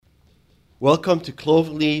Welcome to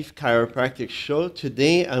Cloverleaf Chiropractic Show.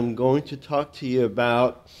 Today I'm going to talk to you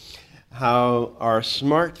about how our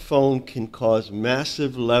smartphone can cause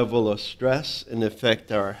massive level of stress and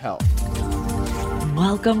affect our health.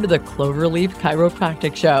 Welcome to the Cloverleaf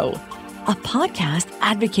Chiropractic Show, a podcast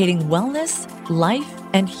advocating wellness, life,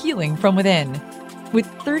 and healing from within. With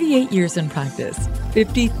 38 years in practice,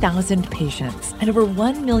 50,000 patients, and over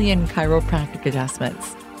 1 million chiropractic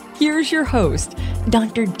adjustments, here's your host,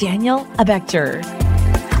 Dr. Daniel Abeckjerr.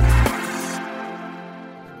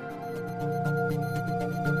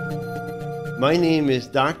 My name is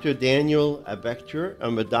Dr. Daniel Abeckjerr.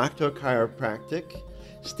 I'm a doctor of chiropractic.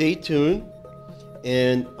 Stay tuned.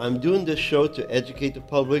 And I'm doing this show to educate the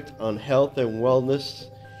public on health and wellness.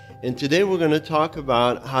 And today we're going to talk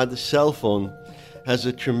about how the cell phone has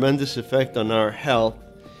a tremendous effect on our health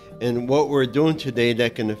and what we're doing today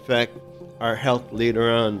that can affect our health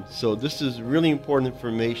later on. So this is really important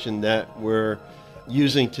information that we're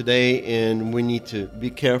using today, and we need to be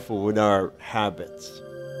careful with our habits.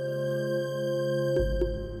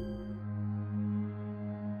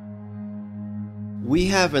 We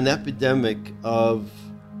have an epidemic of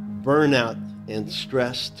burnout and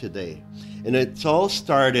stress today, and it's all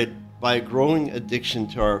started by a growing addiction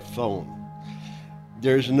to our phone.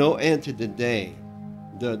 There's no end to the day.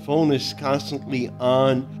 The phone is constantly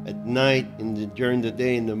on at night, during the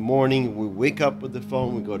day, in the morning. We wake up with the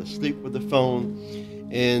phone, we go to sleep with the phone,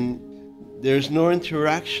 and there's no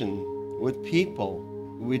interaction with people.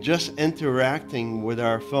 We're just interacting with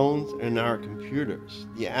our phones and our computers.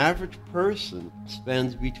 The average person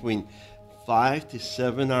spends between 5 to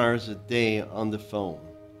 7 hours a day on the phone.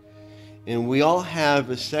 And we all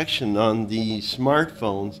have a section on the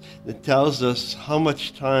smartphones that tells us how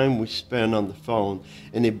much time we spend on the phone.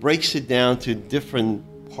 And it breaks it down to different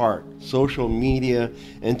parts: social media,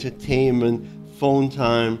 entertainment, phone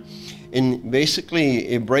time. And basically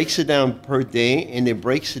it breaks it down per day, and it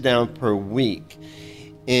breaks it down per week.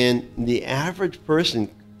 And the average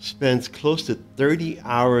person spends close to 30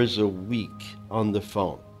 hours a week on the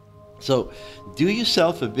phone. So do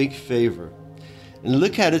yourself a big favor and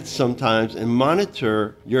look at it sometimes and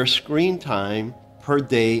monitor your screen time per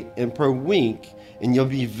day and per week, and you'll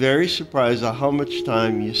be very surprised at how much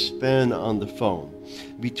time you spend on the phone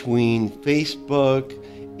between Facebook,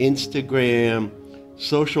 Instagram,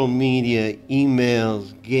 social media,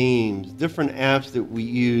 emails, games, different apps that we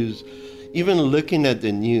use, even looking at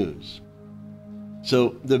the news.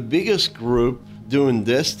 So the biggest group doing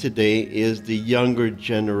this today is the younger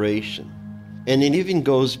generation, and it even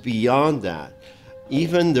goes beyond that.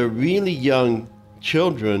 Even the really young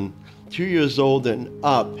children, 2 years old and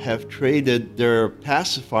up, have traded their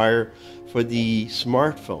pacifier for the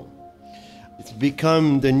smartphone. It's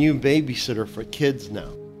become the new babysitter for kids now.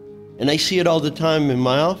 And I see it all the time in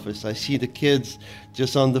my office. I see the kids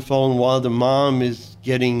just on the phone while the mom is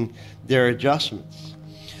getting their adjustments.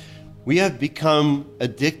 We have become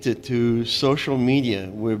addicted to social media.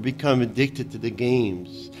 We've become addicted to the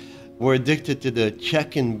games. We're addicted to the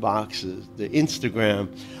check-in boxes, the Instagram.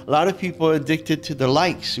 A lot of people are addicted to the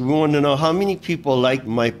likes. We want to know how many people like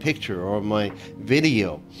my picture or my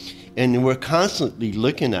video. And we're constantly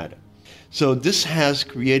looking at it. So this has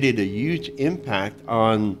created a huge impact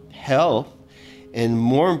on health, and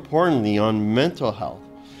more importantly, on mental health.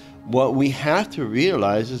 What we have to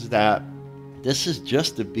realize is that this is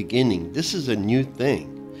just the beginning. This is a new thing.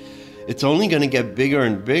 It's only going to get bigger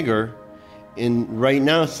and bigger. And right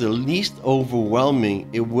now it's the least overwhelming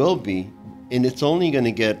it will be, and it's only going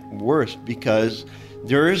to get worse because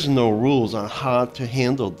there is no rules on how to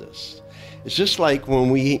handle this. It's just like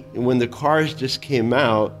when the cars just came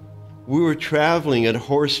out, we were traveling at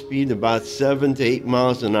horse speed about 7 to 8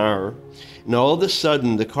 miles an hour, and all of a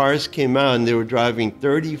sudden the cars came out and they were driving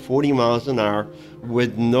 30, 40 miles an hour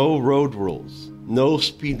with no road rules, no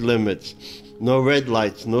speed limits, no red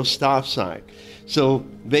lights, no stop sign. So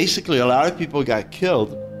basically a lot of people got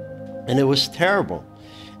killed, and it was terrible.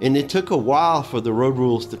 And it took a while for the road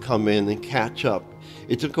rules to come in and catch up.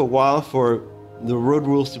 It took a while for the road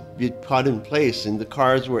rules to be put in place, and the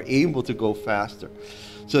cars were able to go faster.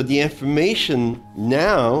 So the information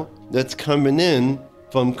now that's coming in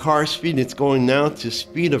from car speed, it's going now to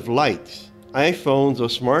speed of light. iPhones or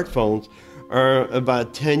smartphones are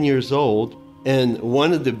about 10 years old. And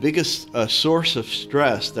one of the biggest source of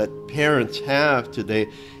stress that parents have today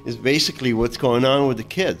is basically what's going on with the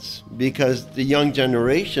kids, because the young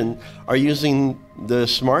generation are using the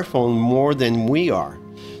smartphone more than we are.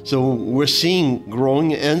 So we're seeing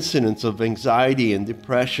growing incidents of anxiety and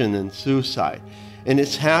depression and suicide, and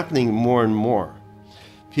it's happening more and more.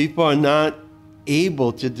 People are not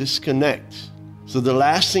able to disconnect. So the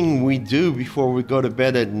last thing we do before we go to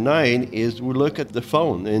bed at night is we look at the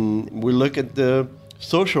phone and we look at the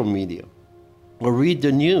social media or read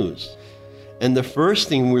the news. And the first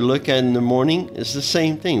thing we look at in the morning is the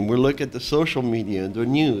same thing. We look at the social media and the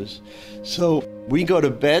news. So we go to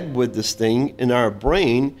bed with this thing in our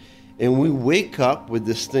brain and we wake up with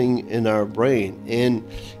this thing in our brain. And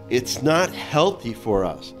it's not healthy for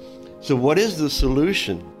us. So what is the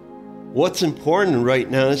solution? What's important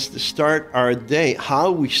right now is to start our day,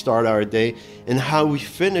 how we start our day and how we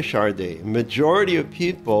finish our day. Majority of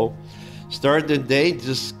people start the day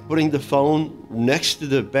just putting the phone next to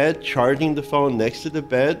the bed, charging the phone next to the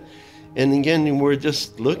bed. And again, we're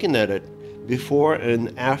just looking at it before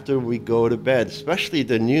and after we go to bed, especially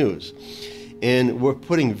the news. And we're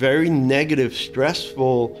putting very negative,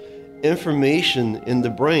 stressful information in the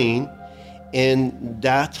brain, and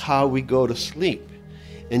that's how we go to sleep.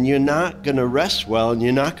 And you're not going to rest well and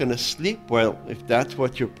you're not going to sleep well if that's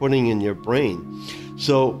what you're putting in your brain.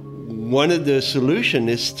 So one of the solutions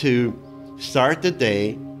is to start the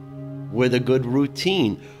day with a good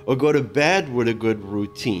routine or go to bed with a good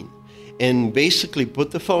routine. And basically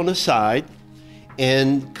put the phone aside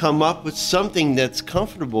and come up with something that's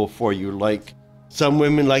comfortable for you. Like some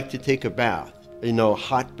women like to take a bath, a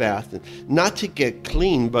hot bath, and not to get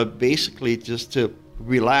clean, but basically just to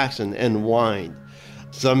relax and unwind.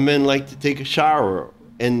 Some men like to take a shower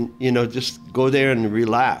and, just go there and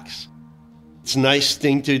relax. It's a nice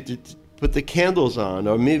thing to put the candles on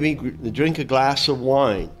or maybe drink a glass of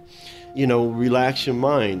wine, relax your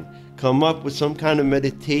mind. Come up with some kind of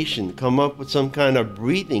meditation. Come up with some kind of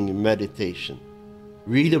breathing meditation.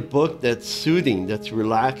 Read a book that's soothing, that's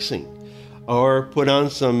relaxing. Or put on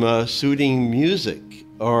some soothing music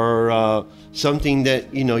or something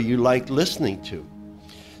that, you like listening to.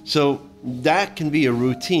 So that can be a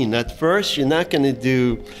routine. At first, you're not going to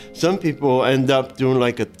do, some people end up doing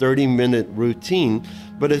like a 30-minute routine,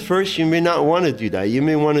 but at first you may not want to do that. You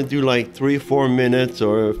may want to do like 3 or 4 minutes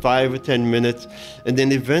or 5 or 10 minutes, and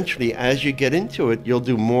then eventually, as you get into it, you'll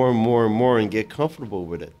do more and more and more and get comfortable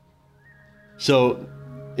with it. So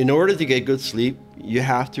in order to get good sleep, you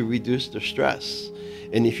have to reduce the stress.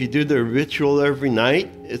 And if you do the ritual every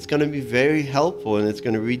night, it's going to be very helpful and it's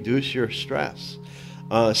going to reduce your stress.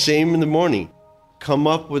 Same in the morning. Come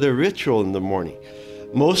up with a ritual in the morning.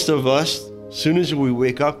 Most of us, as soon as we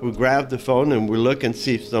wake up, we grab the phone and we look and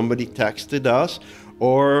see if somebody texted us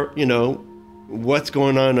or, what's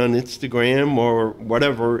going on Instagram or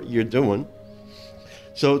whatever you're doing.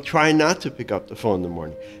 So try not to pick up the phone in the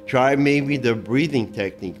morning. Try maybe the breathing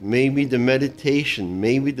technique, maybe the meditation,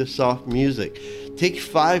 maybe the soft music. Take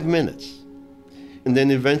 5 minutes and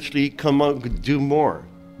then eventually come up and do more.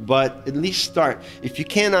 But at least start. If you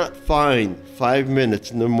cannot find 5 minutes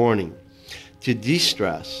in the morning to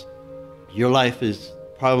de-stress, your life is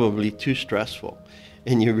probably too stressful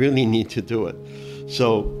and you really need to do it.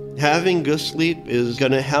 So having good sleep is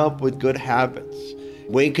going to help with good habits.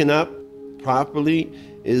 Waking up properly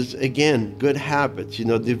is, again, good habits.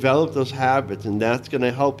 Develop those habits, and that's going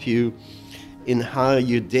to help you in how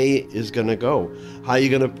your day is going to go, how you're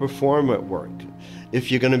going to perform at work. If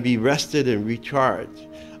you're going to be rested and recharged,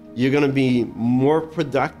 you're going to be more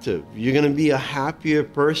productive. You're going to be a happier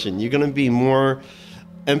person. You're going to be more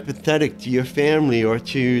empathetic to your family or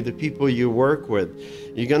to the people you work with.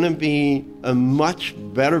 You're going to be a much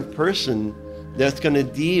better person that's going to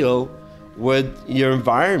deal with your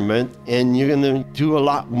environment, and you're going to do a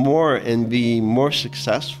lot more and be more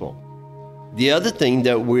successful. The other thing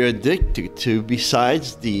that we're addicted to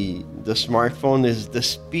besides the smartphone is the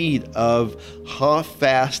speed of how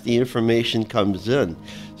fast the information comes in.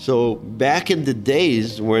 So back in the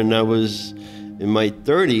days when I was in my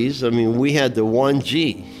 30s, we had the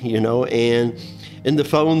 1G, and the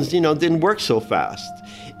phones, didn't work so fast.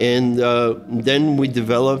 And then we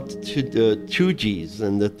developed to the 2Gs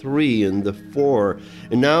and the 3 and the 4.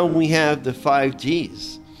 And now we have the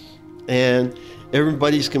 5Gs. And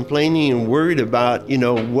everybody's complaining and worried about,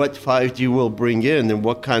 what 5G will bring in and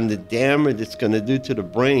what kind of damage it's going to do to the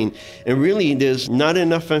brain. And really, there's not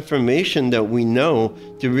enough information that we know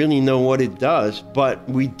to really know what it does. But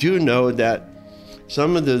we do know that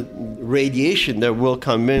some of the radiation that will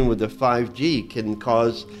come in with the 5G can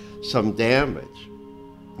cause some damage.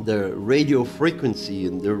 The radio frequency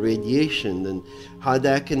and the radiation and how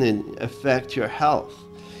that can affect your health.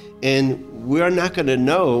 And we're not going to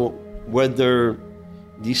know whether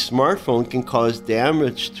the smartphone can cause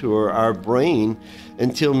damage to our brain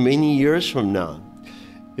until many years from now.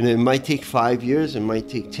 And it might take 5 years, it might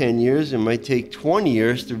take 10 years, it might take 20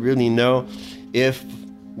 years to really know if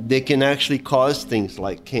they can actually cause things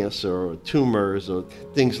like cancer or tumors or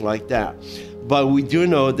things like that. But we do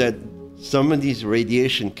know that some of these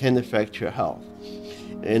radiation can affect your health.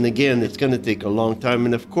 And again, it's going to take a long time.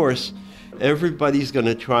 And of course, everybody's going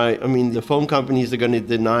to try. I mean, the phone companies are going to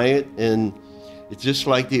deny it. And it's just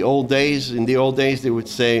like the old days. In the old days, they would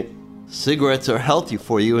say cigarettes are healthy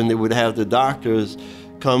for you. And they would have the doctors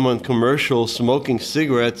come on commercials smoking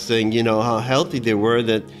cigarettes saying, you know, how healthy they were,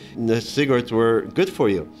 that the cigarettes were good for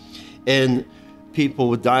you. And people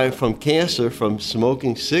would die from cancer from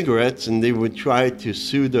smoking cigarettes, and they would try to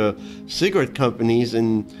sue the cigarette companies,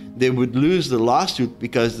 and they would lose the lawsuit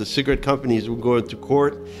because the cigarette companies would go into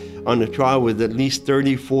court on a trial with at least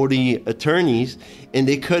 30, 40 attorneys, and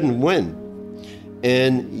they couldn't win.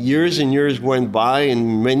 And years went by,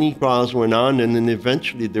 and many trials went on, and then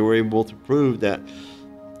eventually they were able to prove that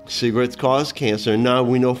cigarettes cause cancer, and now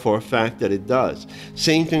we know for a fact that it does.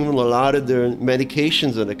 Same thing with a lot of the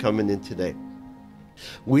medications that are coming in today.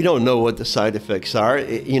 We don't know what the side effects are.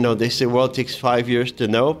 They say, well, it takes 5 years to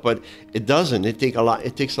know, but it doesn't. It takes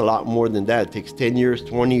a lot more than that. It takes 10 years,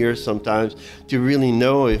 20 years sometimes to really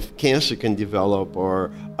know if cancer can develop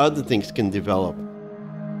or other things can develop.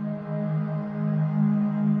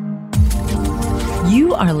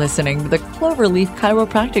 You are listening to the Cloverleaf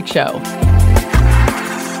Chiropractic Show.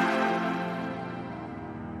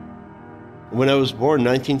 When I was born in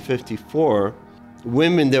 1954,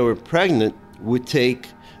 women that were pregnant would take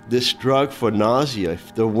this drug for nausea.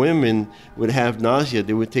 If the women would have nausea,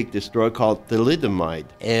 they would take this drug called thalidomide.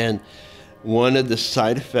 And one of the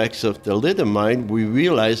side effects of thalidomide, we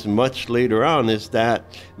realized much later on, is that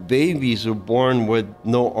babies were born with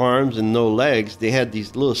no arms and no legs. They had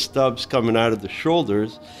these little stubs coming out of the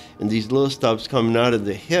shoulders and these little stubs coming out of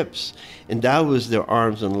the hips, and that was their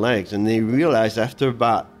arms and legs. And they realized after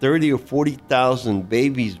about 30 or 40,000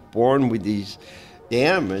 babies born with these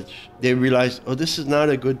damage, they realized, oh, this is not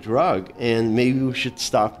a good drug, and maybe we should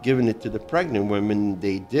stop giving it to the pregnant women.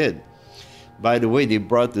 They did. By the way, they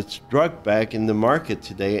brought this drug back in the market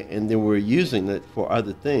today, and they were using it for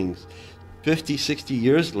other things. 50, 60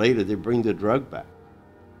 years later, they bring the drug back.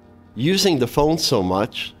 Using the phone so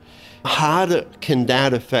much, can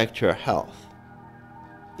that affect your health?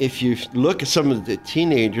 If you look at some of the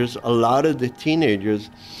teenagers, a lot of the teenagers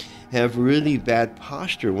have really bad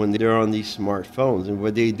posture when they're on these smartphones. And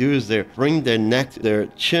what they do is they bring their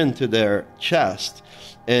chin to their chest,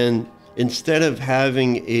 and instead of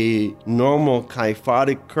having a normal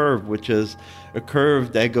kyphotic curve, which is a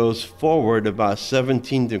curve that goes forward about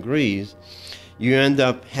 17 degrees, you end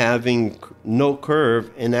up having no curve,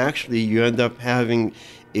 and actually you end up having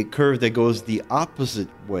a curve that goes the opposite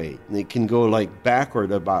way. And it can go like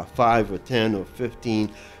backward about 5 or 10 or 15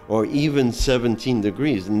 or even 17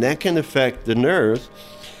 degrees. And that can affect the nerves.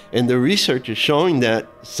 And the research is showing that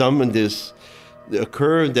some of this, a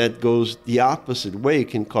curve that goes the opposite way,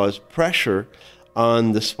 can cause pressure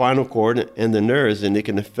on the spinal cord and the nerves, and it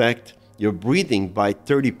can affect your breathing by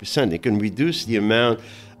 30%. It can reduce the amount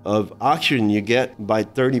of oxygen you get by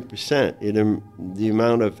 30%. The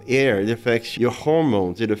amount of air. It affects your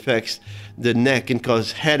hormones. It affects the neck. It can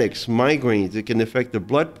cause headaches, migraines. It can affect the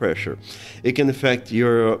blood pressure. It can affect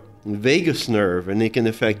your vagus nerve, and it can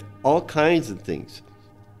affect all kinds of things.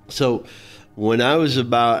 So when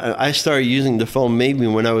I started using the phone maybe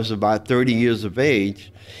when I was about 30 years of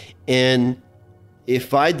age, and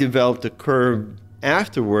if I developed a curve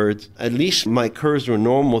afterwards, at least my curves were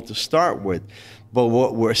normal to start with. But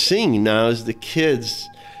what we're seeing now is the kids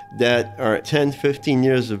that are 10, 15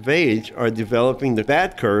 years of age are developing the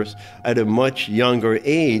bad curves at a much younger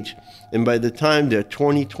age. And by the time they're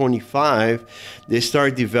 20, 25, they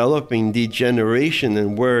start developing degeneration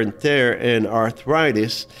and wear and tear and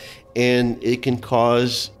arthritis, and it can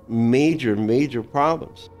cause major, major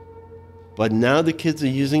problems. But now the kids are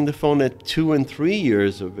using the phone at 2 and 3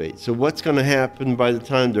 years of age. So what's going to happen by the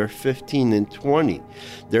time they're 15 and 20?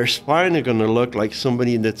 Their spine are going to look like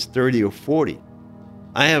somebody that's 30 or 40.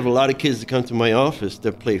 I have a lot of kids that come to my office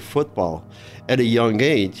that play football at a young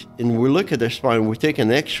age, and we look at their spine, we take an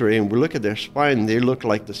x-ray and we look at their spine, and they look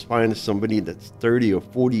like the spine of somebody that's 30 or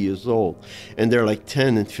 40 years old, and they're like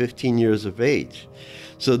 10 and 15 years of age.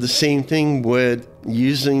 So the same thing with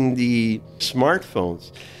using the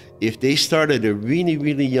smartphones. If they start at a really,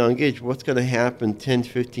 really young age, what's going to happen 10,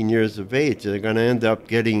 15 years of age? They're going to end up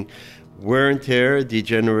getting wear and tear,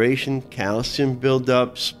 degeneration, calcium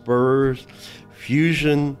buildup, spurs,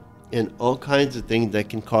 fusion, and all kinds of things that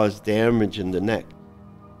can cause damage in the neck.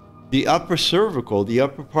 The upper cervical, the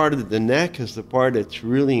upper part of the neck, is the part that's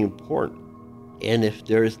really important. And if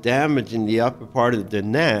there's damage in the upper part of the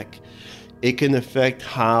neck, it can affect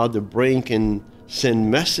how the brain can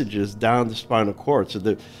send messages down the spinal cord. So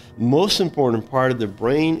the most important part of the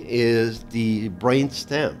brain is the brain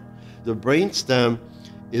stem. The brain stem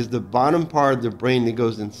is the bottom part of the brain that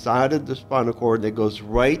goes inside of the spinal cord, that goes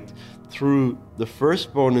right through the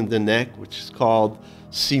first bone in the neck, which is called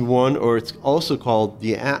C1, or it's also called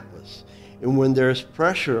the atlas. And when there's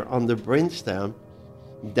pressure on the brain stem,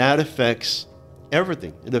 that affects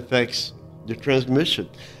everything. It affects the transmission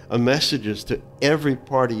of messages to every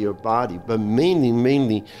part of your body, but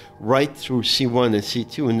mainly right through C1 and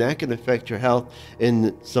C2, and that can affect your health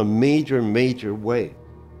in some major way.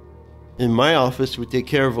 In my office, we take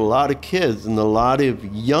care of a lot of kids and a lot of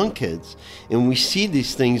young kids, and we see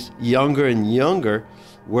these things younger and younger,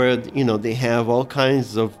 where they have all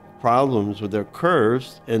kinds of problems with their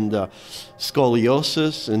curves and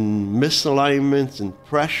scoliosis and misalignments and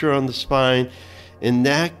pressure on the spine. And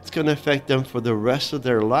that's going to affect them for the rest of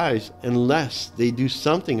their lives unless they do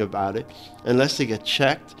something about it, unless they get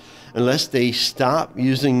checked, unless they stop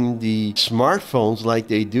using the smartphones like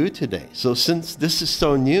they do today. So since this is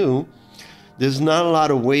so new, there's not a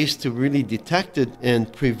lot of ways to really detect it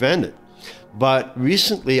and prevent it. But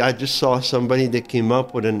recently I just saw somebody that came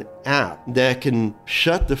up with an app that can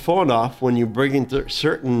shut the phone off when you bring it to a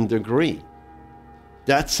certain degree.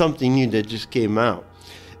 That's something new that just came out.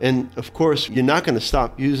 And of course, you're not going to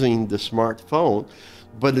stop using the smartphone,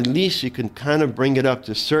 but at least you can kind of bring it up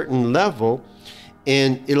to a certain level,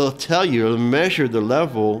 and it'll tell you, it'll measure the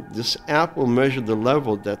level. This app will measure the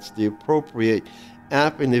level that's the appropriate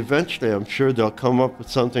app, and eventually I'm sure they'll come up with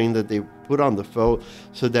something that they put on the phone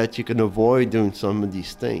so that you can avoid doing some of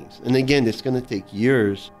these things. And again, it's going to take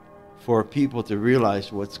years for people to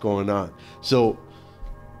realize what's going on. So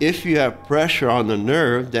if you have pressure on the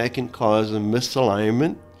nerve, that can cause a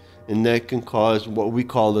misalignment, and that can cause what we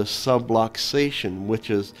call a subluxation, which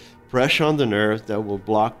is pressure on the nerves that will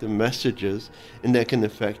block the messages, and that can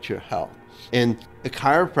affect your health. And a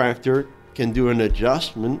chiropractor can do an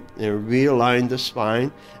adjustment and realign the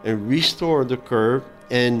spine and restore the curve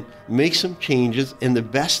and make some changes. And the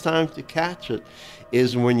best time to catch it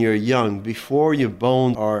is when you're young, before your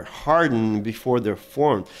bones are hardened, before they're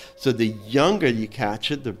formed. So the younger you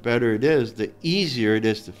catch it, the better it is, the easier it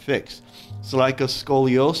is to fix. It's like a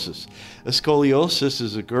scoliosis. A scoliosis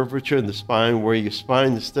is a curvature in the spine where your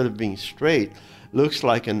spine, instead of being straight, looks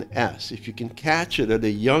like an S. If you can catch it at a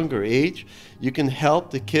younger age, you can help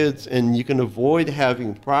the kids and you can avoid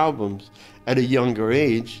having problems at a younger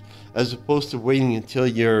age, as opposed to waiting until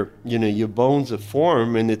your bones are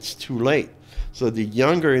formed and it's too late. So the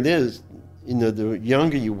younger it is, the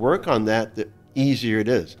younger you work on that, the easier it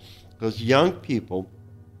is. Because young people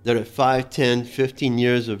that are 5, 10, 15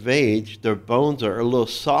 years of age, their bones are a little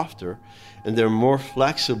softer and they're more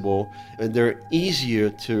flexible and they're easier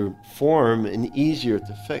to form and easier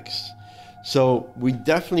to fix. So we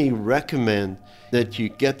definitely recommend that you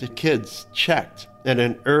get the kids checked at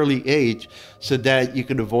an early age so that you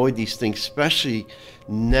can avoid these things, especially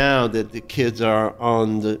now that the kids are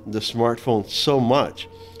on the smartphone so much,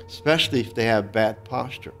 especially if they have bad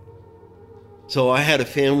posture. So I had a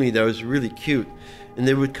family that was really cute, and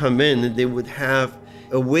they would come in and they would have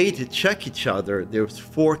a way to check each other. There was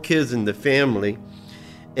 4 kids in the family,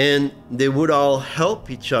 and they would all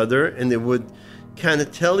help each other, and they would kind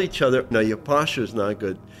of tell each other, no, your posture is not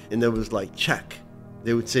good. And there was like, check.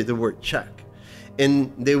 They would say the word check.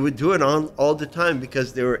 And they would do it all the time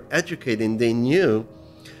because they were educated and they knew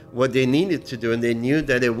what they needed to do, and they knew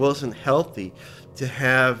that it wasn't healthy to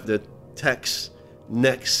have the text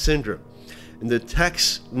neck syndrome. And the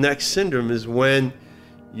text neck syndrome is when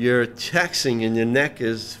you're texting and your neck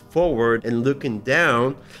is forward and looking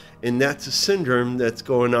down, and that's a syndrome that's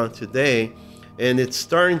going on today, and it's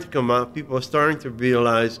starting to come out. People are starting to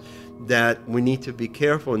realize that we need to be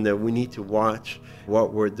careful and that we need to watch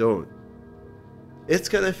what we're doing. It's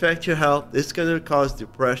going to affect your health. It's going to cause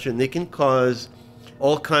depression. It can cause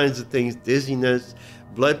all kinds of things: dizziness,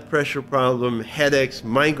 blood pressure problem, headaches,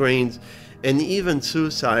 migraines, and even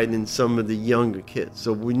suicide in some of the younger kids.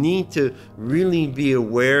 So we need to really be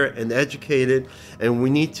aware and educated, and we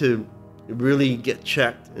need to really get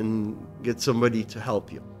checked and get somebody to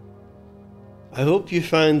help you. I hope you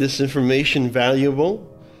find this information valuable.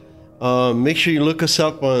 Make sure you look us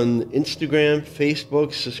up on Instagram,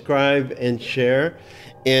 Facebook, subscribe and share.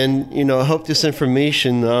 And, I hope this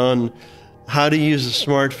information on how to use a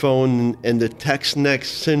smartphone and the text neck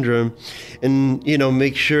syndrome, and,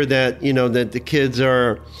 make sure that, that the kids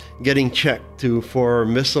are getting checked for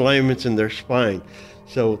misalignments in their spine.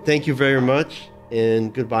 So thank you very much,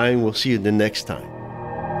 and goodbye, and we'll see you the next time.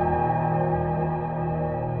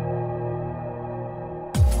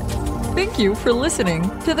 Thank you for listening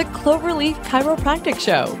to the Cloverleaf Chiropractic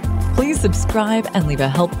Show. Please subscribe and leave a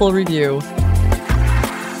helpful review.